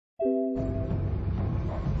Well,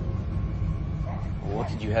 what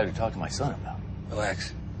did you have to talk to my son about?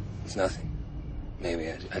 Relax. It's nothing.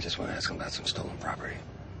 Maybe I just want to ask him about some stolen property.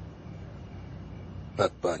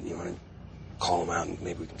 Look, Bud, you want to call him out and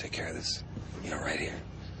maybe we can take care of this, right here.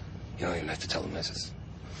 You don't even have to tell the missus.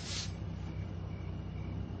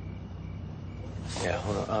 Yeah,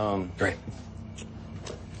 hold on. Great.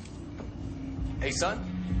 Hey, son.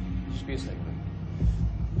 Just be a second.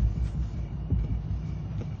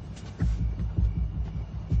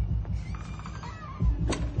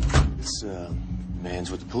 This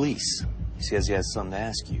man's with the police. He says he has something to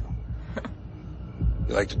ask you.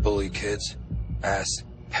 You like to bully kids? Ass,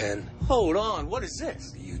 pen. Hold on, what is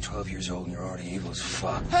this? You 12 years old and you're already evil as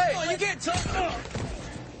fuck. Hey, you can't talk.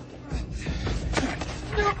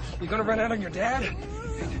 You gonna run out on your dad?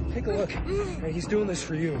 Take a look. Hey, he's doing this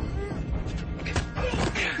for you.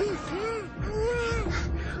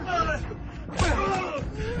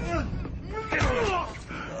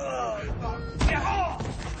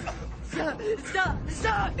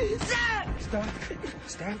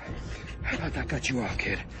 Stop. I thought that got you off,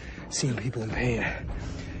 kid. Seeing people in pain.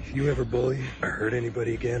 If you ever bully or hurt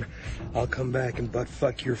anybody again, I'll come back and butt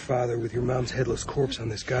fuck your father with your mom's headless corpse on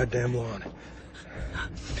this goddamn lawn.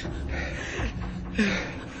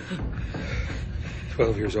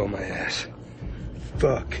 12 years old, my ass.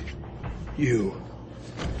 Fuck you.